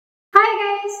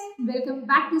welcome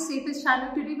back to Safest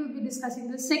channel. Today we'll be discussing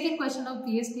the second question of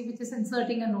BST, which is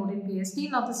inserting a node in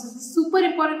BST. Now this is a super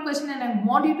important question and I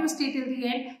want you to stay till the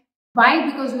end. Why?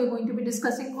 Because we're going to be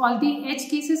discussing all the edge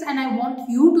cases and I want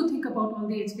you to think about all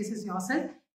the edge cases yourself.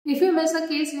 If you miss a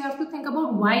case, you have to think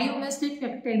about why you missed it. You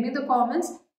have to tell me in the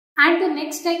comments. And the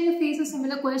next time you face a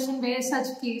similar question where such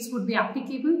case would be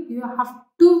applicable, you have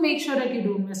to make sure that you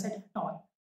don't miss it at all.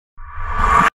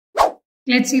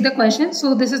 Let's see the question.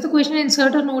 So this is the question: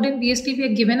 insert a node in BST. We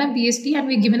are given a BST and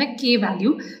we are given a K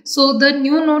value. So the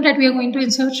new node that we are going to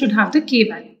insert should have the K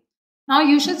value. Now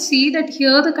you should see that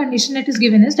here the condition that is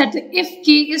given is that if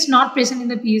K is not present in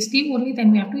the BST, only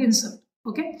then we have to insert.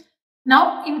 Okay.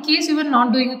 Now in case you were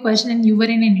not doing a question and you were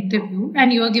in an interview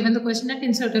and you are given the question that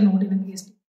insert a node in a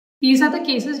BST. These are the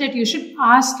cases that you should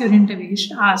ask your interview. You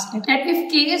should ask that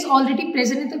if K is already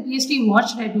present in the BST, what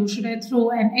should I do? Should I throw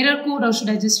an error code or should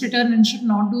I just return and should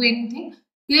not do anything?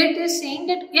 Here it is saying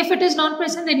that if it is not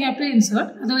present, then you have to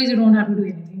insert. Otherwise, you don't have to do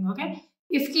anything. Okay.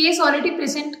 If K is already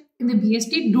present in the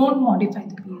BST, don't modify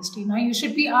the BST. Now you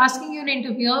should be asking your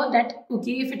interviewer that,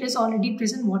 okay, if it is already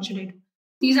present, what should I do?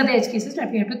 These are the edge cases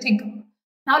that we have to think about.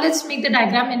 Now let's make the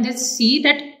diagram and let's see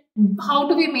that how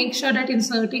do we make sure that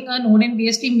inserting a node in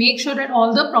BST, make sure that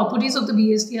all the properties of the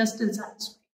BST are still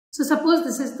satisfied. So suppose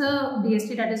this is the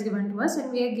BST that is given to us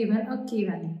and we are given a K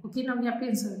value. Okay, now we have to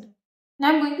insert it. Now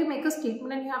I'm going to make a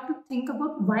statement and you have to think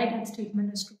about why that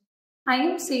statement is true. I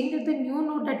am saying that the new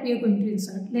node that we are going to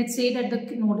insert, let's say that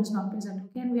the node is not present,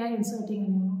 okay, and we are inserting a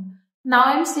new node. Now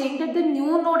I'm saying that the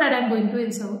new node that I'm going to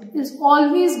insert is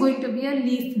always going to be a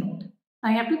leaf node.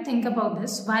 I have to think about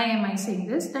this. Why am I saying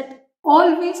this? That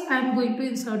always I am going to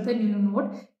insert the new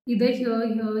node either here, or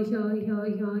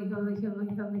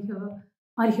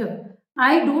here.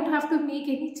 I don't have to make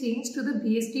any change to the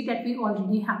BST that we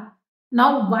already have.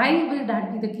 Now, why will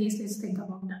that be the case? Let's think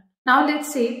about that. Now,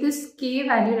 let's say this K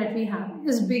value that we have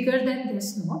is bigger than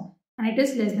this node and it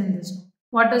is less than this node.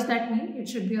 What does that mean? It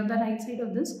should be on the right side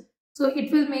of this. So,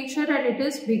 it will make sure that it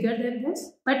is bigger than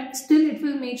this, but still it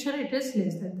will make sure it is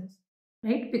less than this,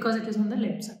 right? Because it is on the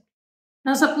left side.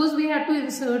 Now suppose we have to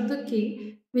insert the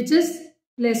K which is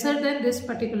lesser than this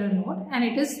particular node and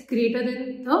it is greater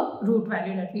than the root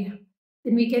value that we have.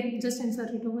 Then we can just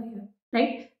insert it over here,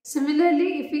 right?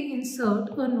 Similarly, if we insert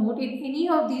a node in any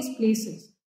of these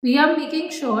places, we are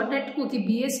making sure that okay,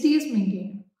 BST is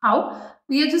maintained. How?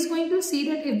 We are just going to see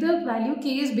that if the value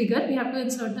K is bigger, we have to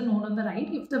insert the node on the right.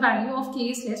 If the value of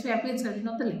K is less, we have to insert it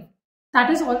on the left.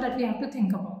 That is all that we have to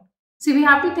think about. See, we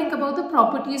have to think about the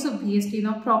properties of BST.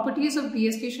 Now, properties of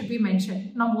BST should be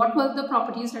mentioned. Now, what were the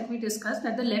properties that we discussed?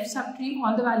 That the left subtree,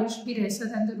 all the values should be lesser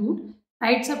than the root.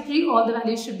 Right subtree, all the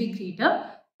values should be greater.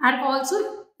 And also,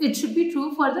 it should be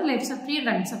true for the left subtree and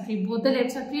right subtree. Both the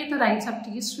left subtree and the right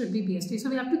subtrees should be BST. So,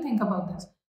 we have to think about this.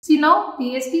 See, now,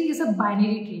 BST is a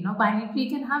binary tree. Now, binary tree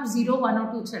can have 0, 1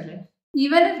 or 2 children.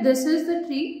 Even if this is the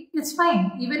tree, it's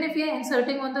fine. Even if we are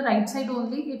inserting on the right side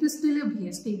only, it is still a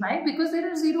BST. Why? Because there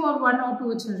are 0 or 1 or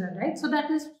 2 children, right? So that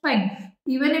is fine.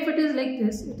 Even if it is like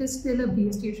this, it is still a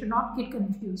BST. You should not get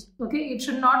confused. Okay? It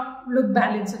should not look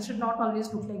balanced. It should not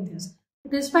always look like this.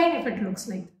 It is fine if it looks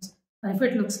like this or if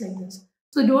it looks like this.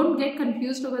 So don't get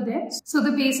confused over there. So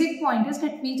the basic point is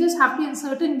that we just have to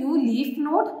insert a new leaf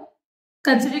node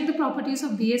considering the properties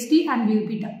of BST and we'll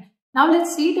be done. Now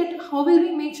let's see that how will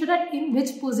we make sure that in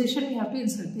which position we have to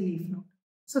insert the leaf node.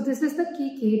 So this is the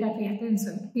key K that we have to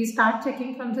insert. We start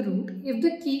checking from the root. If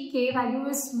the key K value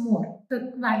is more,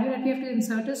 the value that we have to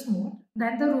insert is more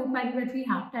than the root value that we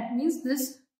have. That means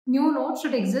this new node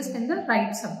should exist in the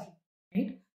right subtree,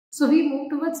 right? So we move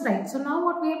towards right. So now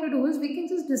what we have to do is we can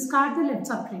just discard the left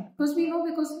subtree because we know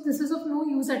because this is of no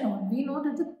use at all. We know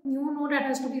that the new node that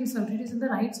has to be inserted is in the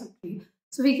right subtree.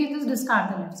 So we can just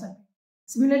discard the left subtree.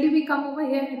 Similarly, we come over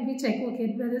here and we check,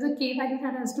 okay, whether the K value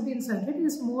that has to be inserted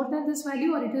is more than this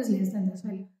value or it is less than this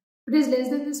value. If it is less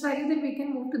than this value, then we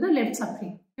can move to the left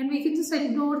subtree and we can just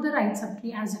ignore the right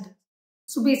subtree as it is.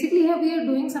 So basically here we are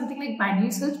doing something like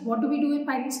binary search. What do we do in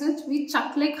binary search? We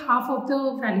chuck like half of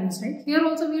the values, right? Here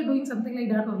also we are doing something like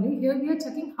that only. Here we are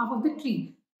checking half of the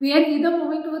tree. We are either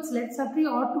moving towards left subtree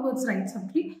or towards right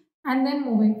subtree and then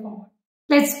moving forward.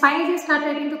 Let's finally start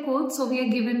writing the code. So we are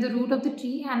given the root of the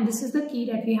tree and this is the key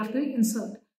that we have to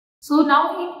insert. So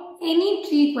now in any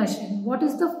tree question, what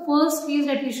is the first case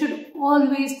that we should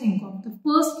always think of? The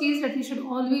first case that we should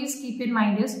always keep in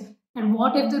mind is that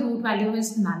what if the root value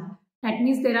is null? That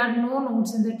means there are no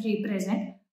nodes in the tree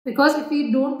present. Because if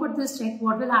we don't put this check,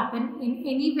 what will happen? In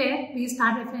anywhere we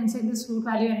start referencing this root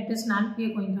value and it is null,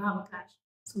 we are going to have a crash.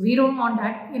 So we don't want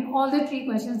that. In all the tree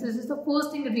questions, this is the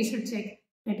first thing that we should check.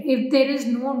 That if there is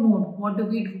no node, what do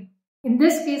we do? In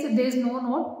this case, if there is no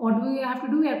node, what do we have to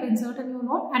do? We have to insert a new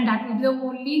node, and that will be the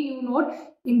only new node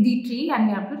in the tree, and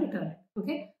we have to return it.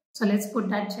 Okay, so let's put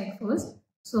that check first.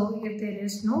 So if there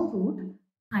is no root,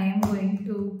 I am going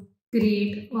to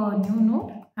create a new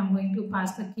node. I'm going to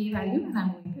pass the key value, and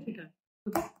I'm going to return.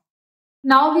 Okay.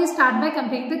 Now we start by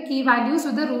comparing the key values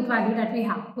with the root value that we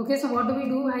have. Okay, so what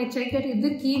do? I check that if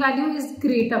the key value is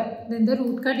greater than the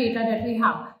root ka data that we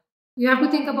have. You have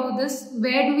to think about this.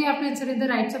 Where do we have to insert in the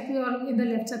right subtree or in the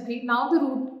left subtree? Now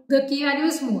the key value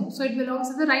is more, so it belongs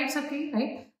to the right subtree,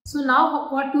 right? So now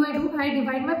what do? I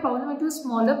divide my problem into a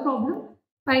smaller problem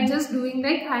by just doing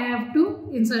like I have to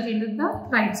insert into the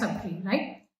right subtree,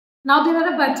 right? Now there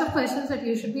are a bunch of questions that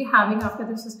you should be having after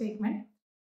this statement.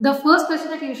 The first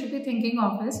question that you should be thinking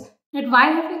of is that why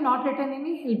have we not written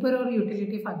any helper or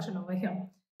utility function over here?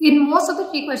 In most of the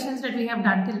 3 questions that we have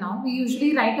done till now, we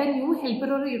usually write a new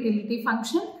helper or a utility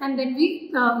function, and then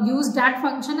we use that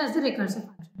function as the recursive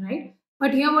function, right?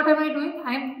 But here what am I doing?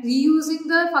 I am reusing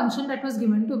the function that was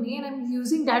given to me, and I am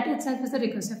using that itself as the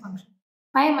recursive function.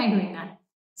 Why am I doing that?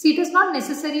 See, it is not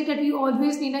necessary that we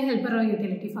always need a helper or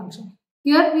utility function.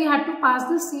 Here we had to pass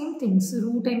the same things,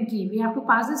 root and key. We have to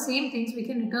pass the same things, we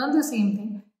can return the same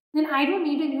thing. Then I don't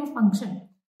need a new function.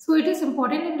 So it is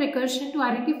important in recursion to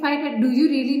identify that do you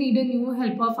really need a new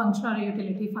helper function or a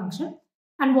utility function,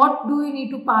 and what do we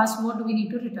need to pass, what do we need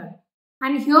to return.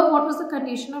 And here what was the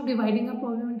condition of dividing a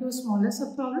problem into a smaller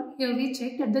subproblem? Here we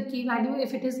checked that the key value,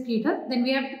 if it is greater, then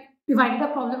we have divided the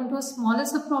problem into a smaller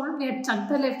subproblem, we have chucked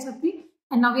the left subtree,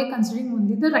 and now we are considering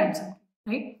only the right subtree,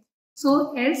 right?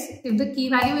 So else, if the key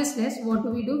value is less, what do?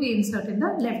 We insert in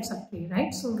the left subtree,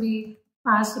 right? So we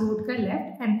pass root ka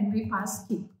left, and then we pass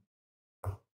key.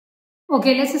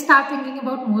 Okay, let's start thinking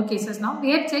about more cases now.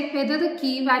 We have checked whether the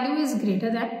key value is greater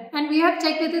than, and we have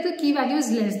checked whether the key value is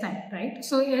less than, right?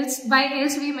 So by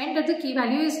else we meant that the key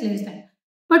value is less than.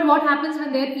 But what happens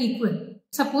when they are equal?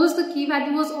 Suppose the key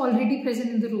value was already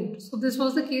present in the root. So this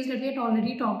was the case that we had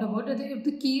already talked about. That if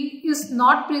the key is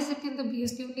not present in the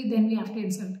BST only, then we have to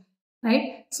insert,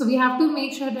 right? So we have to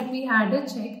make sure that we add a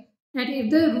check that if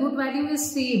the root value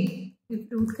is same, if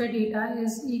root ka data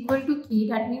is equal to key,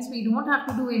 that means we don't have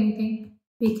to do anything.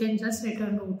 We can just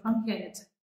return root from here itself.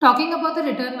 Talking about the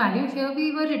return value, here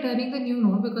we were returning the new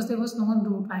node because there was no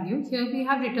root value. Here we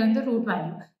have returned the root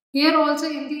value. Here also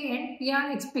in the end, we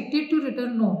are expected to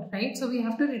return node, right? So we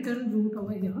have to return root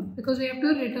over here because we have to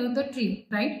return the tree,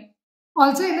 right?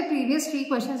 Also in the previous 3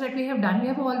 questions that we have done, we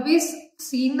have always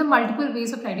seen the multiple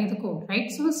ways of writing the code,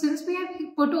 right? So since we have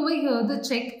put over here the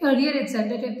check earlier itself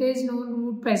that if there is no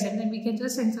root present, then we can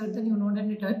just insert the new node and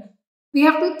return. We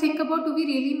have to think about, do we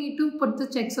really need to put the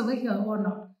checks over here or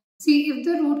not? See, if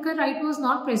the root ka right was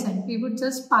not present, we would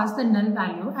just pass the null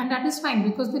value, and that is fine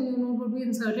because the new node would be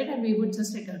inserted and we would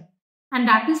just return. And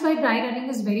that is why dry running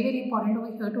is very, very important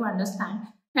over here to understand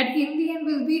that in the end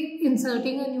we'll be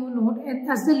inserting a new node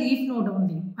as the leaf node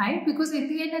only. Why? Because in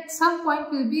the end at some point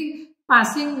we'll be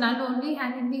passing null only,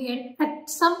 and in the end at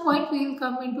some point we will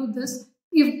come into this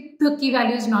if the key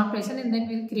value is not present, and then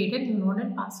we'll create a new node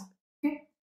and pass it. Okay.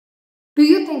 Do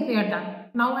you think we are done?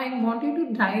 Now I want you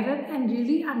to dry run and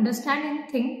really understand and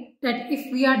think that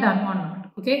if we are done or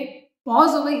not. Okay.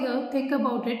 Pause over here, think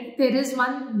about it. There is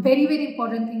one very, very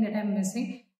important thing that I'm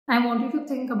missing. I want you to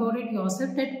think about it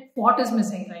yourself, that what is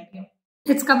missing right here.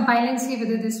 Let's compile and see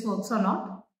whether this works or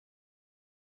not.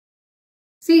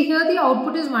 See, here the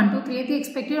output is 1, 2, 3. The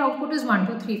expected output is 1,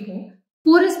 2, 3, 4.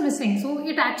 4 is missing. So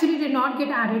it actually did not get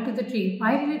added to the tree.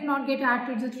 Why did it not get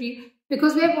added to the tree?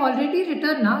 Because we have already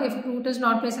returned now. If root is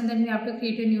not present, then we have to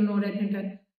create a new node and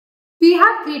return. We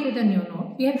have created a new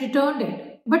node. We have returned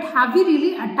it. But have we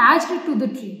really attached it to the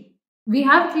tree? We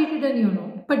have created a new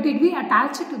node. But did we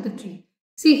attach it to the tree?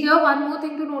 See, here one more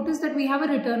thing to notice, that we have a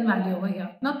return value over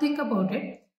here. Now think about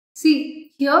it.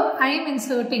 See, here I am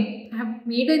inserting, I have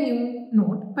made a new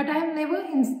node, but I am never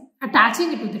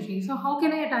attaching it to the tree. So how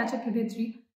can I attach it to the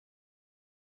tree?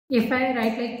 If I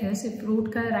write like this, if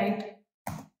root ka right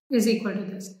is equal to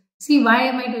this. See, why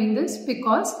am I doing this?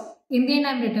 Because in the end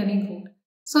I am returning root.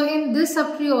 So in this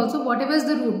subtree also, whatever is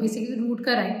the root, basically root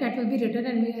ka right, that will be written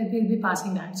and we will be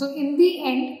passing that. So in the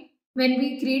end, when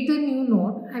we create the new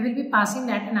node, I will be passing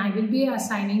that and I will be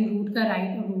assigning root ka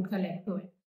right or root ka left to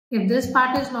it. If this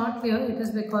part is not clear, it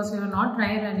is because we are not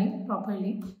dry running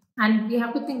properly. And we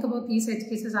have to think about these edge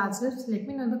cases ourselves. Let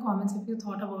me know in the comments if you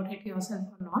thought about it yourself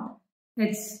or not.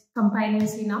 Let's compile and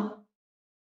see now.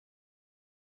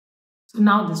 So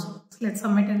now this works. Let's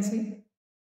submit and see.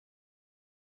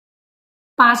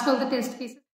 Passed all the test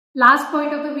cases. Last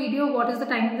point of the video, what is the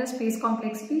time in the space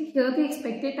complexity? Here the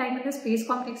expected time in the space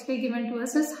complexity given to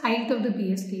us is height of the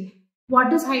BST. What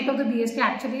does height of the BST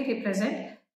actually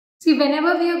represent? See,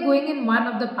 whenever we are going in one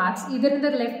of the paths, either in the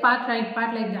left path, right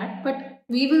path, like that, but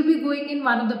we will be going in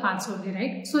one of the paths only,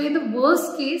 right? So in the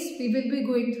worst case, we will be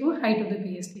going through height of the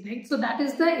BST, right? So that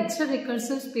is the extra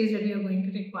recursive space that we are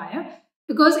going to require,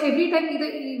 because every time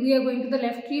either we are going to the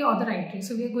left tree or the right tree.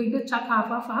 So we are going to chuck half.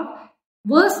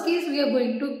 Worst case, we are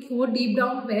going to go deep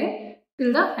down where?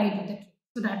 Till the height of the tree.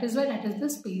 So that is why that is the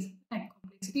space time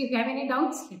complexity. If you have any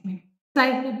doubts, let me know. So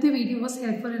I hope the video was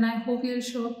helpful and I hope you will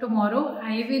show up tomorrow.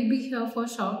 I will be here for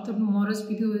sure. Tomorrow's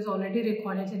video is already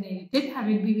recorded and edited. I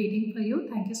will be waiting for you.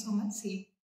 Thank you so much. See you.